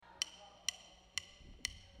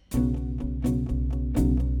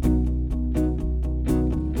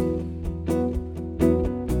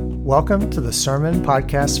Welcome to the Sermon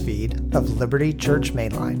Podcast feed of Liberty Church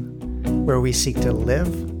Mainline, where we seek to live,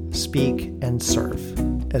 speak, and serve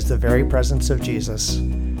as the very presence of Jesus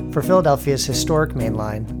for Philadelphia's historic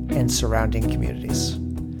Mainline and surrounding communities.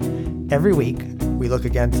 Every week, we look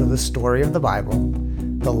again to the story of the Bible,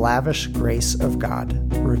 the lavish grace of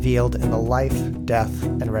God revealed in the life, death,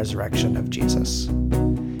 and resurrection of Jesus.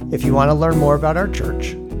 If you want to learn more about our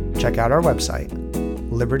church, check out our website,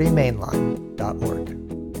 libertymainline.org.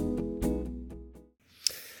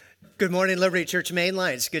 Good morning, Liberty Church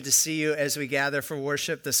Mainline. It's good to see you as we gather for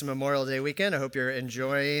worship this Memorial Day weekend. I hope you're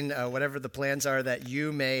enjoying whatever the plans are that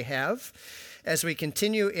you may have. As we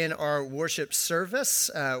continue in our worship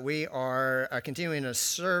service, we are continuing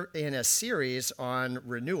in a series on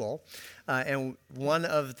renewal. And one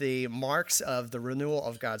of the marks of the renewal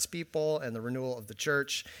of God's people and the renewal of the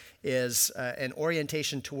church is an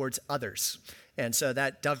orientation towards others. And so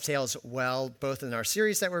that dovetails well both in our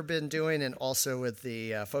series that we've been doing and also with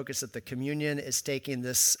the focus that the communion is taking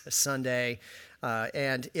this Sunday.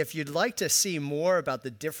 And if you'd like to see more about the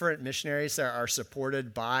different missionaries that are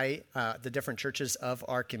supported by the different churches of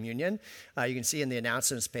our communion, you can see in the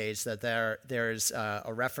announcements page that there's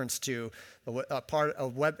a reference to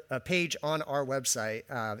a page on our website.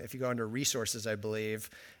 If you go under resources, I believe,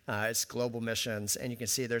 it's Global Missions, and you can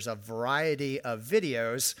see there's a variety of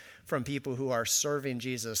videos from people who are serving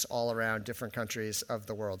Jesus all around different countries of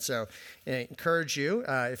the world. So I encourage you,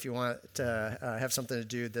 if you want to have something to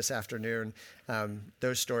do this afternoon,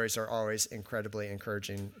 those stories are always incredibly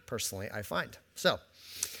encouraging, personally, I find. So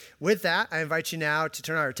with that, I invite you now to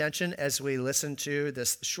turn our attention as we listen to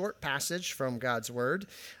this short passage from God's Word.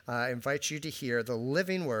 I invite you to hear the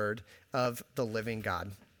living word of the living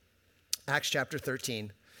God. Acts chapter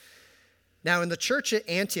 13. Now in the church at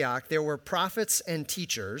Antioch, there were prophets and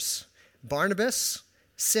teachers, Barnabas,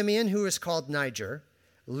 Simeon, who is called Niger,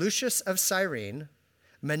 Lucius of Cyrene,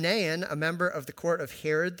 Manaen, a member of the court of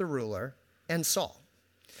Herod the ruler, and Saul.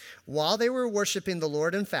 While they were worshiping the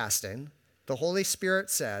Lord and fasting, the Holy Spirit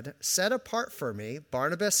said, "Set apart for me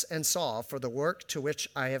Barnabas and Saul for the work to which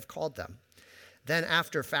I have called them." Then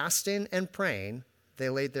after fasting and praying, they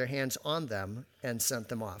laid their hands on them and sent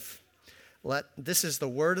them off. This is the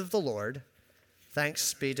word of the Lord.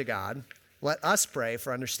 Thanks be to God. Let us pray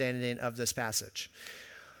for understanding of this passage.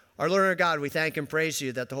 Our Lord and God, we thank and praise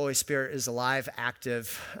you that the Holy Spirit is alive,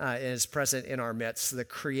 active, and is present in our midst. The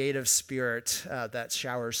creative spirit that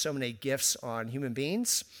showers so many gifts on human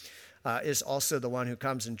beings is also the one who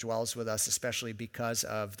comes and dwells with us, especially because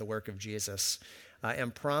of the work of Jesus,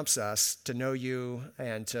 and prompts us to know you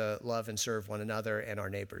and to love and serve one another and our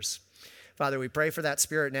neighbors. Father, we pray for that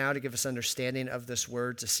Spirit now to give us understanding of this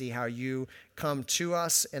word, to see how you come to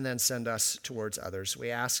us and then send us towards others. We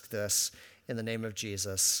ask this in the name of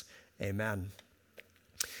Jesus. Amen.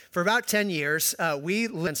 For about 10 years, we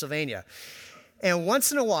lived in Pennsylvania. And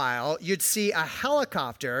once in a while, you'd see a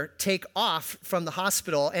helicopter take off from the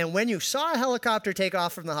hospital. And when you saw a helicopter take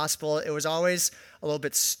off from the hospital, it was always a little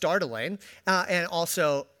bit startling and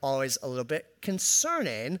also always a little bit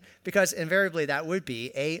concerning, because invariably that would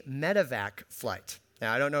be a medevac flight.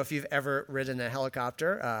 Now, I don't know if you've ever ridden a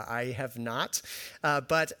helicopter. I have not.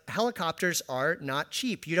 But helicopters are not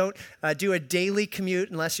cheap. You don't do a daily commute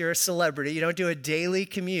unless you're a celebrity. You don't do a daily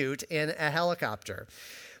commute in a helicopter.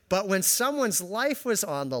 But when someone's life was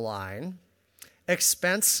on the line,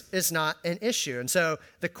 expense is not an issue. And so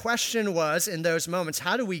the question was, in those moments,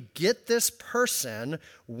 how do we get this person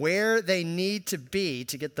where they need to be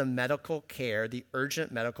to get the medical care, the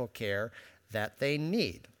urgent medical care that they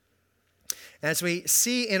need? As we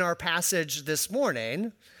see in our passage this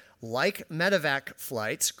morning, like medevac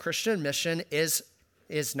flights, Christian mission is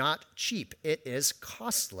not cheap. It is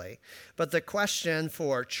costly. But the question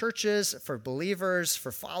for churches, for believers,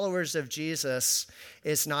 for followers of Jesus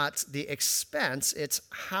is not the expense. It's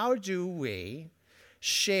how do we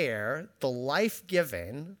share the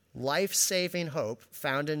life-giving, life-saving hope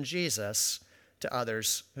found in Jesus to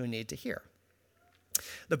others who need to hear.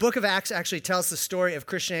 The book of Acts actually tells the story of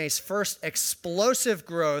Christianity's first explosive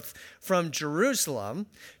growth from Jerusalem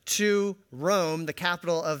to Rome, the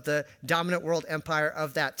capital of the dominant world empire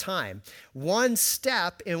of that time. One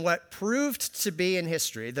step in what proved to be in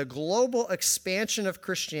history the global expansion of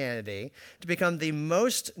Christianity to become the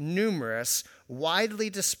most numerous, widely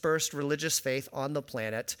dispersed religious faith on the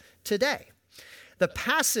planet today. The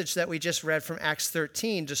passage that we just read from Acts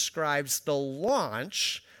 13 describes the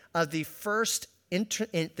launch of the first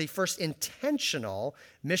intentional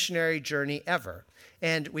missionary journey ever.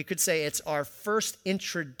 And we could say it's our first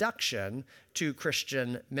introduction to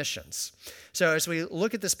Christian missions. So as we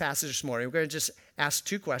look at this passage this morning, we're going to just ask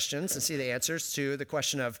two questions and see the answers to the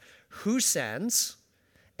question of who sends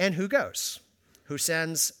and who goes. Who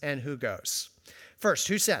sends and who goes. First,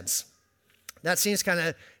 who sends? That seems kind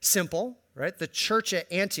of simple, right? The church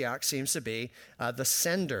at Antioch seems to be the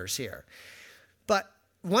senders here. But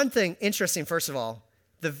one thing interesting, first of all,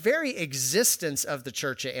 the very existence of the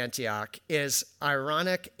church at Antioch is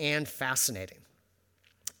ironic and fascinating.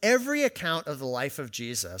 Every account of the life of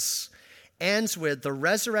Jesus ends with the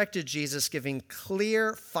resurrected Jesus giving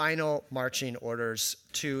clear final marching orders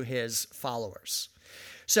to his followers.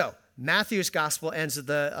 So Matthew's gospel ends with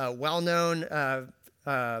the well-known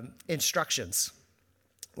instructions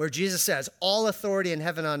where Jesus says, all authority in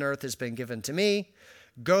heaven and on earth has been given to me.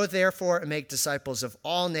 Go therefore and make disciples of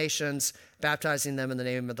all nations, baptizing them in the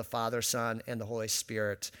name of the Father, Son, and the Holy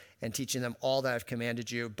Spirit, and teaching them all that I've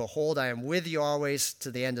commanded you. Behold, I am with you always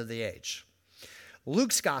to the end of the age.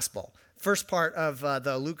 Luke's gospel, first part of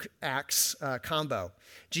the Luke-Acts combo.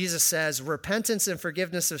 Jesus says, repentance and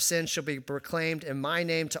forgiveness of sins shall be proclaimed in my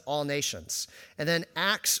name to all nations. And then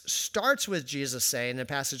Acts starts with Jesus saying, in a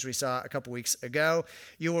passage we saw a couple weeks ago,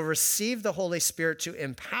 you will receive the Holy Spirit to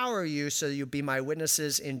empower you so you'll be my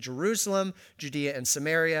witnesses in Jerusalem, Judea, and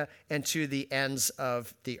Samaria, and to the ends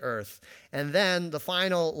of the earth. And then the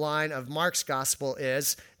final line of Mark's gospel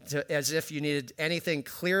is, as if you needed anything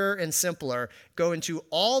clearer and simpler, go into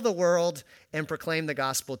all the world and proclaim the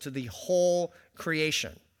gospel to the whole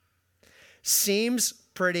creation. Seems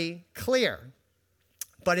pretty clear.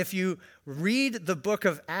 But if you read the book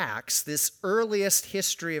of Acts, this earliest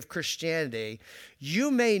history of Christianity, you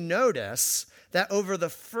may notice that over the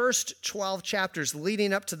first 12 chapters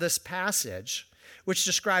leading up to this passage, which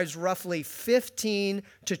describes roughly 15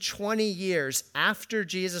 to 20 years after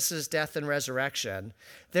Jesus' death and resurrection,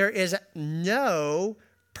 there is no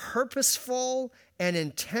purposeful and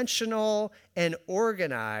intentional and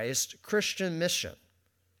organized Christian mission.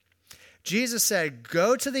 Jesus said,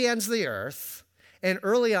 go to the ends of the earth, and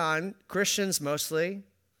early on, Christians mostly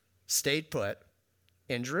stayed put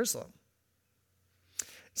in Jerusalem.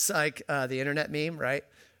 It's like the internet meme, right?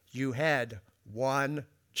 You had one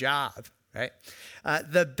job. Right?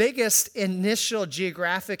 The biggest initial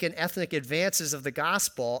geographic and ethnic advances of the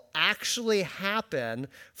gospel actually happen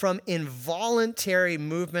from involuntary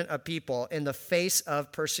movement of people in the face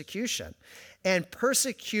of persecution. And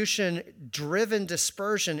persecution-driven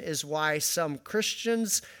dispersion is why some Christian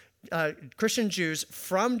Jews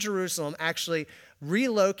from Jerusalem actually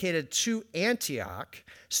relocated to Antioch,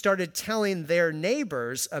 started telling their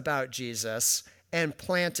neighbors about Jesus, and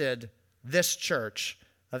planted this church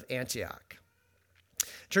of Antioch.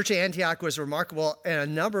 Church of Antioch was remarkable in a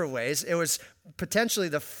number of ways. It was potentially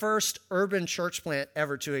the first urban church plant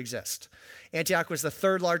ever to exist. Antioch was the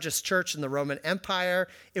third largest church in the Roman Empire.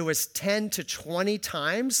 It was 10 to 20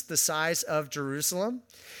 times the size of Jerusalem.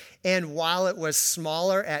 And while it was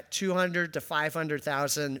smaller at 200 to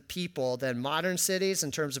 500,000 people than modern cities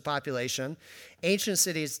in terms of population, ancient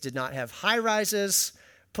cities did not have high rises,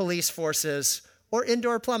 police forces, or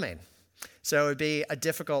indoor plumbing. So it would be a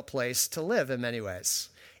difficult place to live in many ways.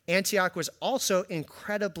 Antioch was also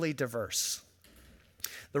incredibly diverse.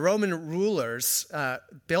 The Roman rulers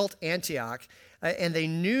built Antioch, and they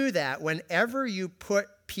knew that whenever you put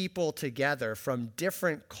people together from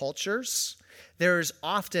different cultures, there's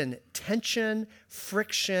often tension,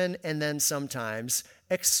 friction, and then sometimes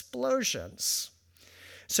explosions.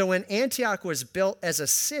 So when Antioch was built as a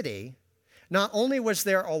city, not only was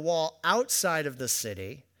there a wall outside of the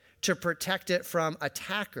city to protect it from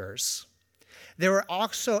attackers, there were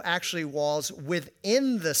also actually walls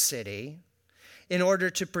within the city in order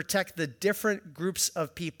to protect the different groups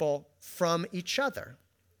of people from each other.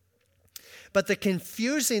 But the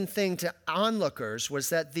confusing thing to onlookers was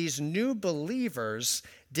that these new believers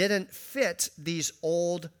didn't fit these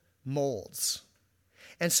old molds.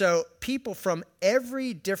 And so people from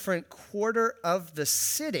every different quarter of the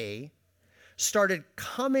city started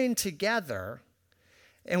coming together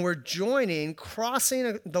and were joining,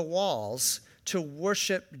 crossing the walls to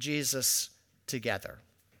worship Jesus together.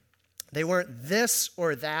 They weren't this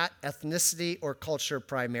or that ethnicity or culture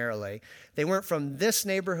primarily. They weren't from this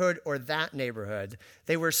neighborhood or that neighborhood.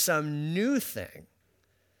 They were some new thing.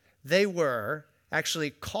 They were actually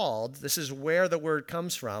called, this is where the word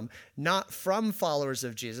comes from, not from followers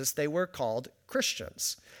of Jesus. They were called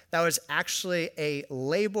Christians. That was actually a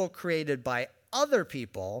label created by other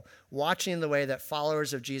people watching the way that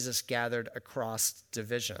followers of Jesus gathered across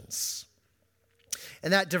divisions.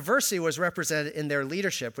 And that diversity was represented in their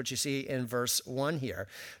leadership, which you see in verse 1 here.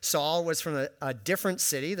 Saul was from a different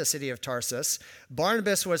city, the city of Tarsus.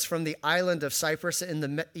 Barnabas was from the island of Cyprus in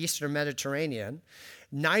the eastern Mediterranean.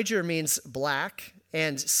 Niger means black,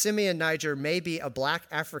 and Simeon Niger may be a black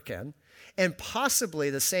African, and possibly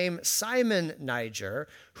the same Simon Niger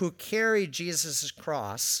who carried Jesus'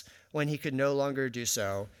 cross when he could no longer do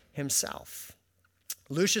so himself.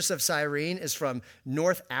 Lucius of Cyrene is from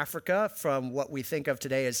North Africa, from what we think of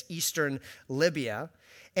today as eastern Libya.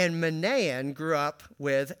 And Manaen grew up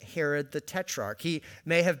with Herod the Tetrarch. He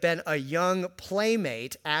may have been a young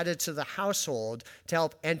playmate added to the household to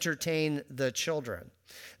help entertain the children.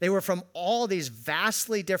 They were from all these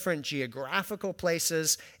vastly different geographical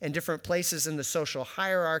places and different places in the social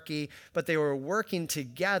hierarchy, but they were working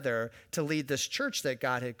together to lead this church that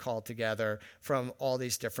God had called together from all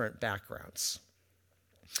these different backgrounds.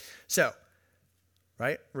 So,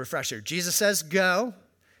 right, refresher. Jesus says, go.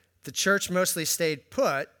 The church mostly stayed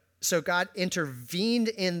put, so God intervened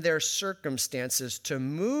in their circumstances to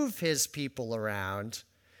move his people around,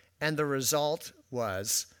 and the result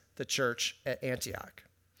was the church at Antioch.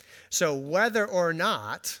 So whether or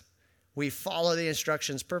not we follow the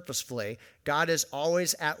instructions purposefully, God is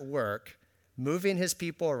always at work, moving his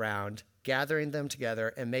people around, gathering them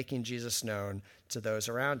together, and making Jesus known to those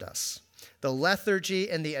around us. The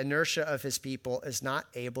lethargy and the inertia of his people is not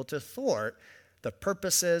able to thwart the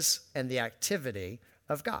purposes and the activity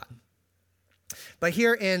of God. But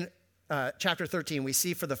here in chapter 13, we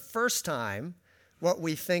see for the first time what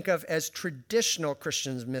we think of as traditional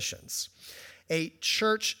Christian missions. A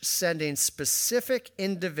church sending specific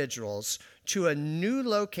individuals to a new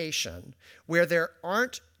location where there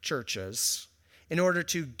aren't churches in order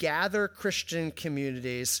to gather Christian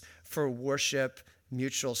communities for worship,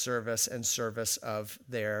 mutual service, and service of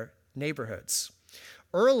their neighborhoods.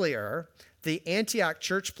 Earlier, the Antioch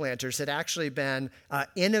church planters had actually been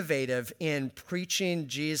innovative in preaching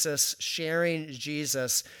Jesus, sharing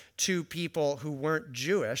Jesus to people who weren't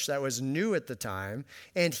Jewish. That was new at the time.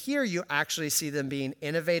 And here you actually see them being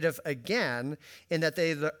innovative again in that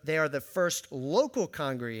they are the first local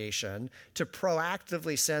congregation to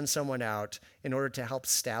proactively send someone out in order to help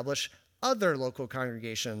establish other local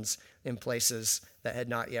congregations in places that had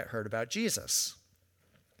not yet heard about Jesus.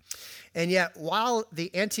 And yet, while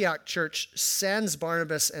the Antioch church sends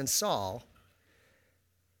Barnabas and Saul,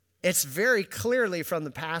 it's very clearly from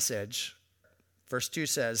the passage, verse 2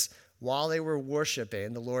 says, while they were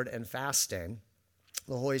worshiping the Lord and fasting,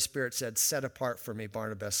 the Holy Spirit said, set apart for me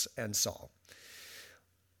Barnabas and Saul.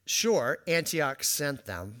 Sure, Antioch sent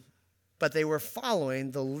them, but they were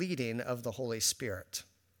following the leading of the Holy Spirit.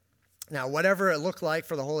 Now, whatever it looked like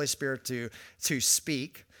for the Holy Spirit to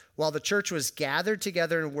speak, while the church was gathered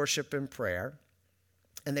together in worship and prayer,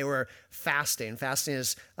 and they were fasting. Fasting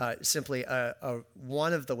is simply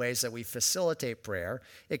one of the ways that we facilitate prayer.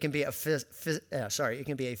 It can be a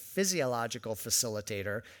physiological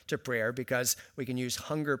facilitator to prayer because we can use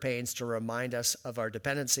hunger pains to remind us of our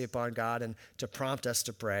dependency upon God and to prompt us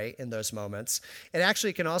to pray in those moments. It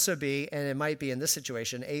actually can also be, and it might be in this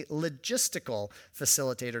situation, a logistical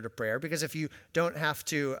facilitator to prayer because if you don't have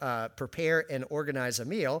to prepare and organize a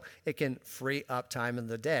meal, it can free up time in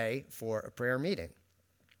the day for a prayer meeting.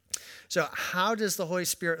 So how does the Holy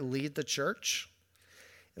Spirit lead the church?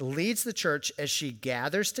 It leads the church as she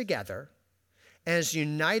gathers together and is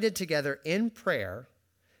united together in prayer,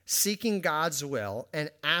 seeking God's will and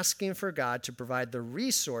asking for God to provide the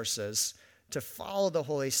resources to follow the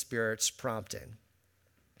Holy Spirit's prompting.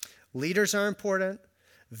 Leaders are important,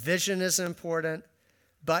 vision is important,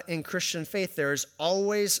 but in Christian faith there is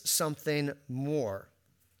always something more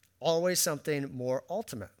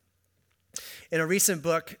ultimate. In a recent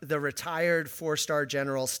book, the retired four-star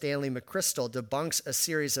general Stanley McChrystal debunks a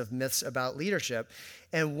series of myths about leadership.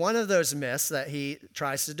 And one of those myths that he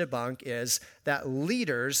tries to debunk is that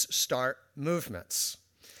leaders start movements.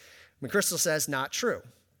 McChrystal says, not true.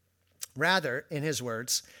 Rather, in his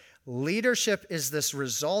words, leadership is this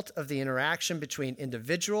result of the interaction between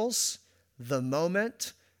individuals, the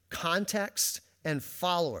moment, context, and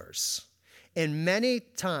followers. And many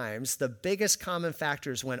times, the biggest common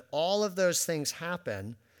factor is when all of those things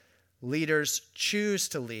happen, leaders choose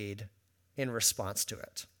to lead in response to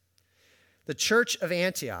it. The church of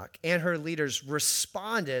Antioch and her leaders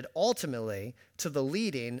responded ultimately to the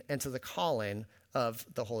leading and to the calling of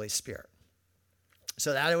the Holy Spirit.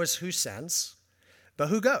 So that was who sends, but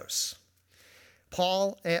who goes?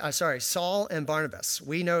 Saul and Barnabas.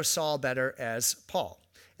 We know Saul better as Paul.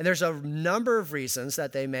 And there's a number of reasons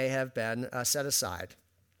that they may have been set aside.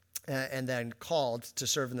 and then called to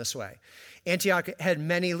serve in this way. Antioch had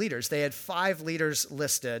many leaders. They had 5 leaders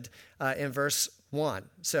listed in verse 1.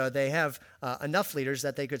 So they have enough leaders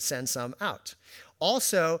that they could send some out.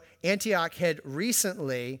 Also, Antioch had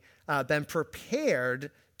recently been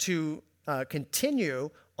prepared to continue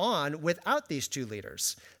on without these 2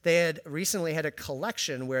 leaders. They had recently had a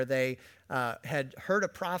collection where they had heard a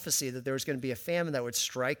prophecy that there was going to be a famine that would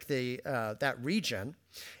strike that region.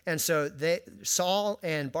 And so Saul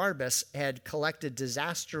and Barnabas had collected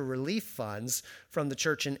disaster relief funds from the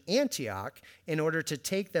church in Antioch in order to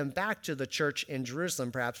take them back to the church in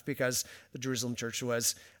Jerusalem, perhaps because the Jerusalem church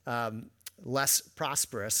was less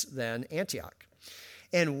prosperous than Antioch.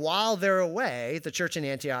 And while they're away, the church in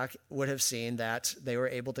Antioch would have seen that they were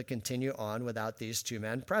able to continue on without these 2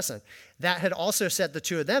 men present. That had also set the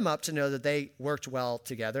 2 of them up to know that they worked well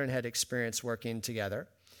together and had experience working together.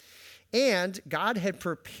 And God had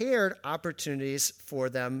prepared opportunities for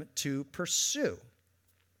them to pursue.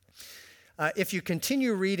 If you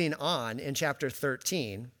continue reading on in chapter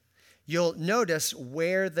 13, you'll notice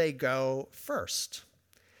where they go first.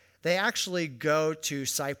 They actually go to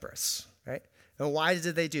Cyprus, right? And why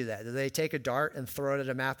did they do that? Did they take a dart and throw it at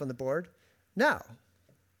a map on the board? No.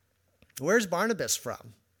 Where's Barnabas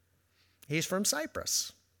from? He's from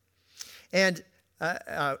Cyprus. And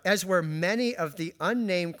as were many of the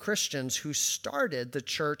unnamed Christians who started the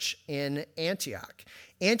church in Antioch.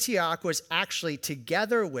 Antioch was actually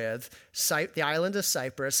together with the island of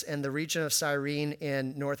Cyprus and the region of Cyrene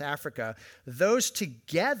in North Africa. Those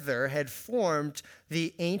together had formed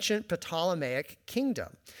the ancient Ptolemaic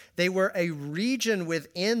kingdom. They were a region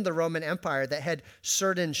within the Roman Empire that had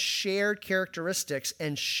certain shared characteristics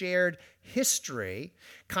and shared history,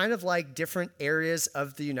 kind of like different areas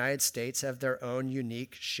of the United States have their own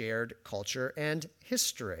unique shared culture and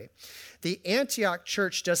history. The Antioch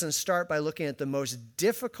church doesn't start by looking at the most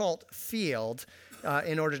difficult field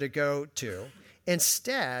in order to go to.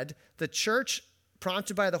 Instead, the church,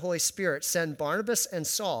 prompted by the Holy Spirit, send Barnabas and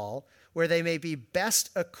Saul where they may be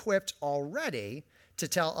best equipped already to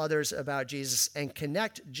tell others about Jesus and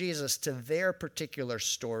connect Jesus to their particular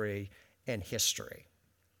story and history.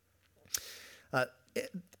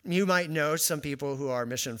 You might know some people who are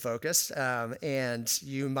mission-focused, and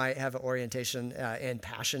you might have an orientation and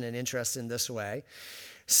passion and interest in this way.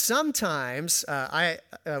 Sometimes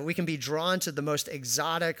we can be drawn to the most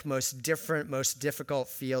exotic, most different, most difficult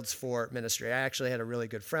fields for ministry. I actually had a really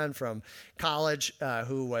good friend from college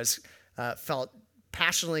who felt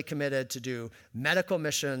passionately committed to do medical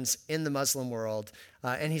missions in the Muslim world,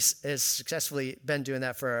 and he has successfully been doing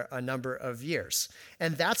that for a number of years.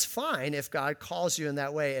 And that's fine if God calls you in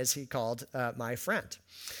that way, as he called my friend.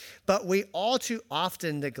 But we all too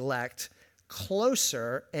often neglect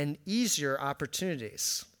closer and easier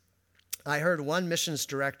opportunities. I heard one missions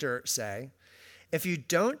director say, if you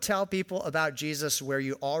don't tell people about Jesus where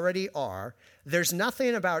you already are, there's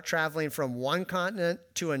nothing about traveling from one continent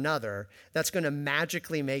to another that's going to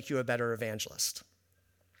magically make you a better evangelist.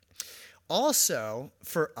 Also,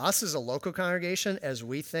 for us as a local congregation, as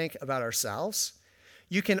we think about ourselves,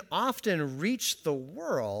 you can often reach the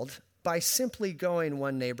world by simply going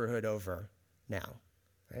one neighborhood over now,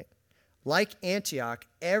 right? Like Antioch,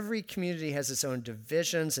 every community has its own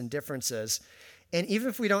divisions and differences. And even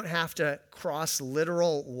if we don't have to cross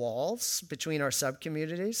literal walls between our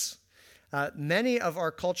subcommunities, many of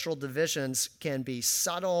our cultural divisions can be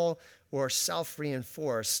subtle or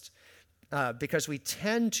self-reinforced because we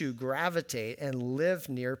tend to gravitate and live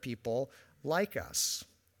near people like us.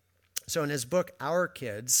 So in his book, Our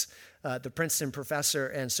Kids, the Princeton professor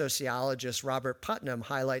and sociologist Robert Putnam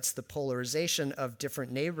highlights the polarization of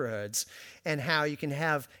different neighborhoods and how you can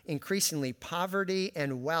have increasingly poverty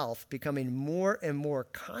and wealth becoming more and more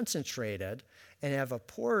concentrated and have a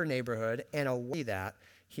poorer neighborhood and a that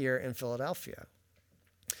here in Philadelphia.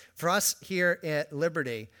 For us here at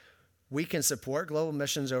Liberty, we can support global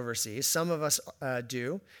missions overseas. Some of us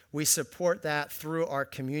do. We support that through our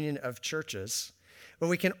communion of churches. But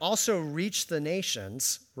we can also reach the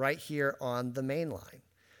nations right here on the main line.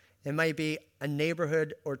 It might be a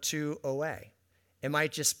neighborhood or two away. It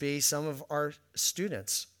might just be some of our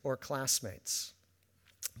students or classmates.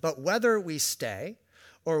 But whether we stay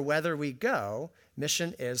or whether we go,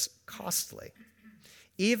 mission is costly.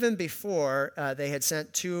 Even before they had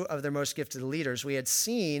sent 2 of their most gifted leaders, we had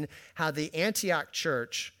seen how the Antioch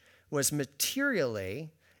church was materially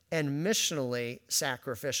and missionally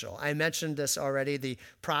sacrificial. I mentioned this already, the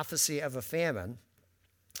prophecy of a famine.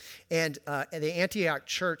 And the Antioch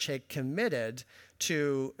church had committed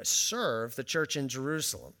to serve the church in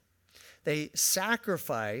Jerusalem. They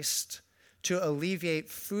sacrificed to alleviate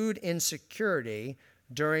food insecurity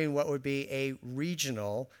during what would be a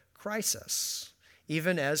regional crisis,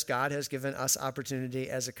 even as God has given us opportunity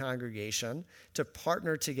as a congregation to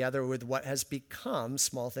partner together with what has become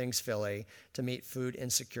Small Things Philly to meet food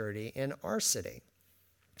insecurity in our city.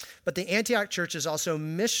 But the Antioch church is also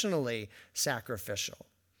missionally sacrificial.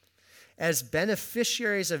 As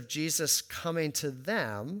beneficiaries of Jesus coming to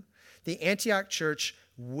them, the Antioch church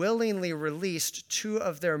willingly released two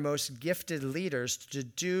of their most gifted leaders to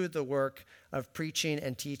do the work of preaching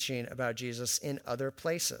and teaching about Jesus in other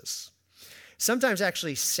places. Sometimes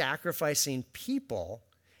actually sacrificing people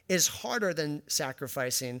is harder than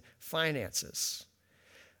sacrificing finances.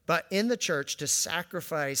 But in the church, to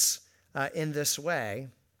sacrifice in this way,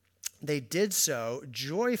 they did so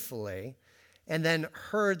joyfully and then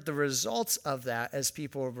heard the results of that as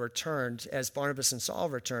people returned, as Barnabas and Saul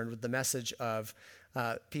returned with the message of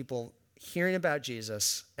people hearing about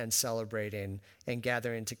Jesus and celebrating and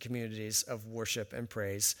gathering into communities of worship and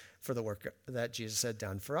praise for the work that Jesus had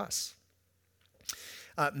done for us.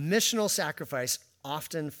 Missional sacrifice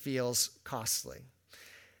often feels costly.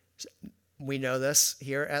 We know this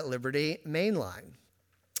here at Liberty Mainline.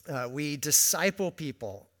 We disciple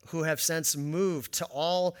people who have since moved to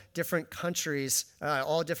all different countries,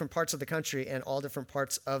 all different parts of the country and all different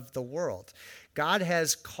parts of the world. God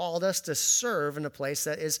has called us to serve in a place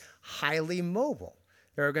that is highly mobile.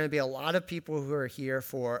 There are going to be a lot of people who are here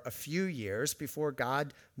for a few years before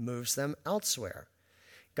God moves them elsewhere.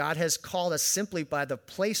 God has called us simply by the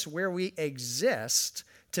place where we exist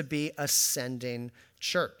to be a sending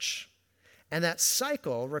church. And that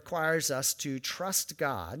cycle requires us to trust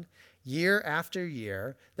God year after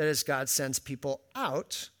year, that as God sends people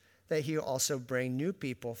out, that he'll also bring new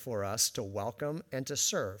people for us to welcome and to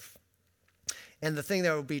serve. And the thing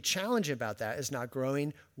that will be challenging about that is not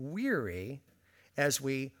growing weary as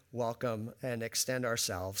we welcome and extend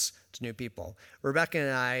ourselves to new people. Rebecca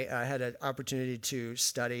and I had an opportunity to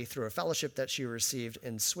study through a fellowship that she received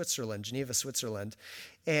in Switzerland, Geneva, Switzerland.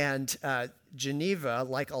 And Geneva,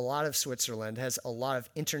 like a lot of Switzerland, has a lot of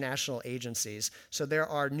international agencies. So there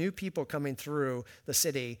are new people coming through the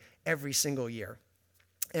city every single year.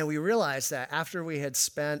 And we realized that after we had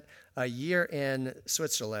spent a year in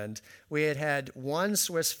Switzerland, we had one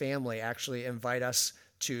Swiss family actually invite us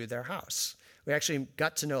to their house. We actually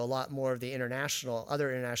got to know a lot more of the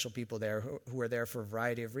other international people there who were there for a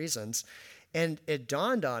variety of reasons. And it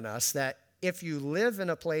dawned on us that if you live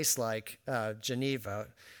in a place like Geneva,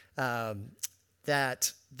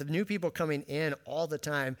 that the new people coming in all the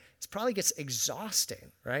time, it probably gets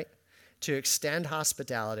exhausting, right? To extend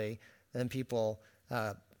hospitality, and then people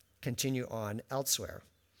continue on elsewhere.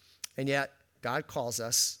 And yet, God calls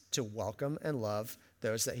us to welcome and love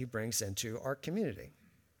those that he brings into our community.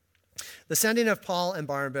 The sending of Paul and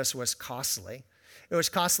Barnabas was costly. It was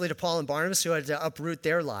costly to Paul and Barnabas, who had to uproot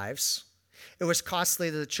their lives. It was costly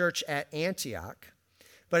to the church at Antioch,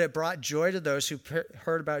 but it brought joy to those who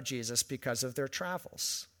heard about Jesus because of their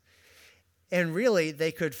travels. And really,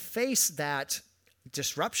 they could face that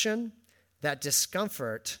disruption, that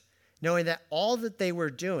discomfort, knowing that all that they were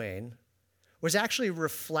doing was actually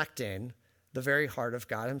reflecting the very heart of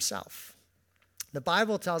God himself. The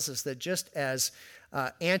Bible tells us that just as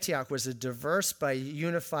Antioch was a diverse but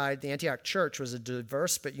unified, the Antioch church was a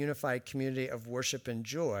diverse but unified community of worship and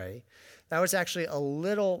joy, that was actually a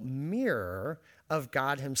little mirror of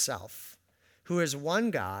God himself, who is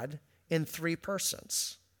one God in three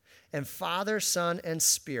persons. And Father, Son, and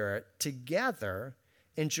Spirit together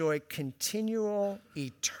enjoy continual,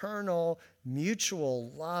 eternal,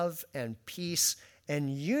 mutual love and peace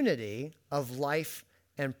and unity of life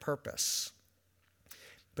and purpose.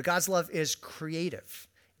 But God's love is creative.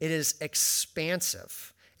 It is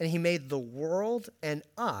expansive. And he made the world and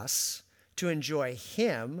us to enjoy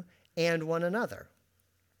him and one another.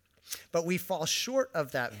 But we fall short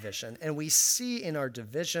of that vision, and we see in our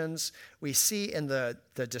divisions, we see in the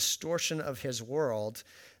distortion of his world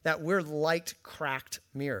that we're like cracked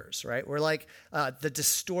mirrors, right? We're like the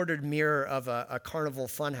distorted mirror of a carnival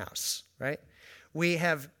funhouse, right? We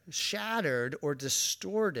have shattered or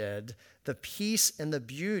distorted the peace and the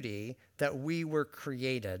beauty that we were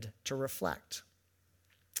created to reflect.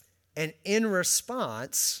 And in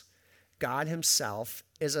response, God himself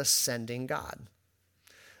is a sending God.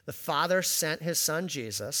 The Father sent his Son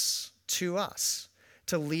Jesus to us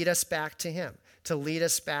to lead us back to him, to lead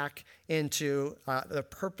us back into the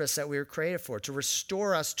purpose that we were created for, to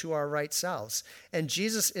restore us to our right selves. And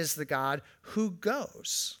Jesus is the God who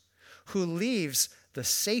goes, who leaves the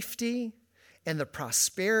safety and the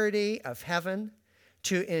prosperity of heaven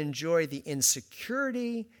to enjoy the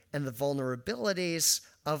insecurity and the vulnerabilities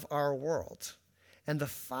of our world. And the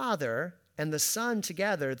Father and the Son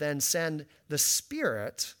together then send the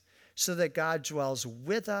Spirit so that God dwells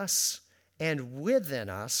with us and within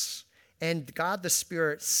us, and God the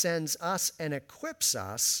Spirit sends us and equips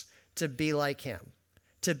us to be like him,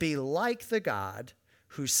 to be like the God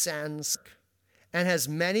who sends and has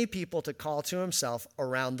many people to call to himself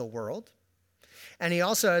around the world. And he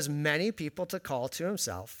also has many people to call to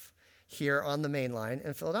himself here on the main line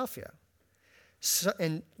in Philadelphia. So,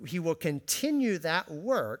 and he will continue that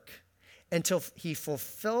work until he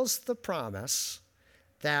fulfills the promise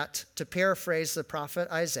that, to paraphrase the prophet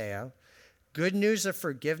Isaiah, good news of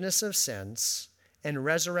forgiveness of sins and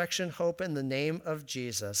resurrection hope in the name of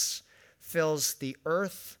Jesus fills the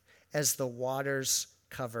earth as the waters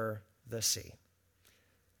cover the sea.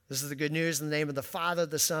 This is the good news in the name of the Father,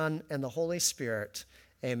 the Son, and the Holy Spirit.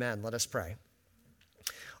 Amen. Let us pray.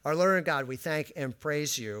 Our Lord and God, we thank and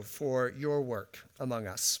praise you for your work among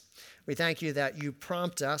us. We thank you that you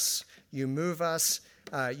prompt us, you move us,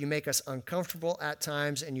 you make us uncomfortable at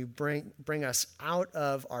times, and you bring us out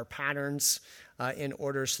of our patterns in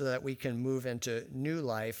order so that we can move into new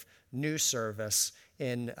life, new service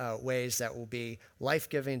in ways that will be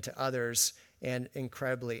life-giving to others and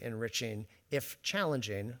incredibly enriching, if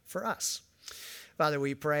challenging, for us. Father,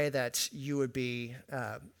 we pray that you would be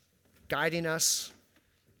guiding us,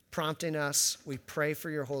 prompting us. We pray for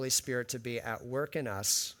your Holy Spirit to be at work in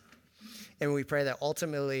us. And we pray that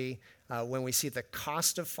ultimately, when we see the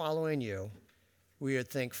cost of following you, we would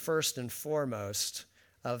think first and foremost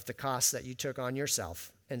of the cost that you took on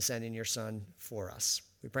yourself in sending your Son for us.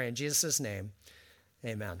 We pray in Jesus' name,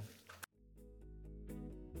 amen.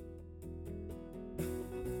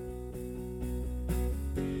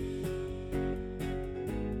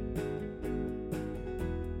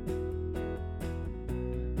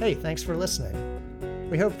 Hey, thanks for listening.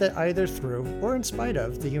 We hope that either through or in spite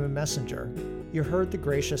of the human messenger, you heard the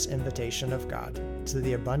gracious invitation of God to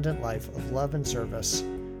the abundant life of love and service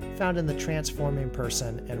found in the transforming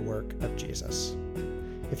person and work of Jesus.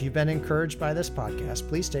 If you've been encouraged by this podcast,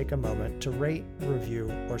 please take a moment to rate,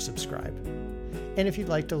 review, or subscribe. And if you'd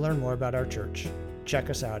like to learn more about our church, check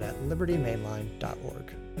us out at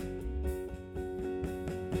libertymainline.org.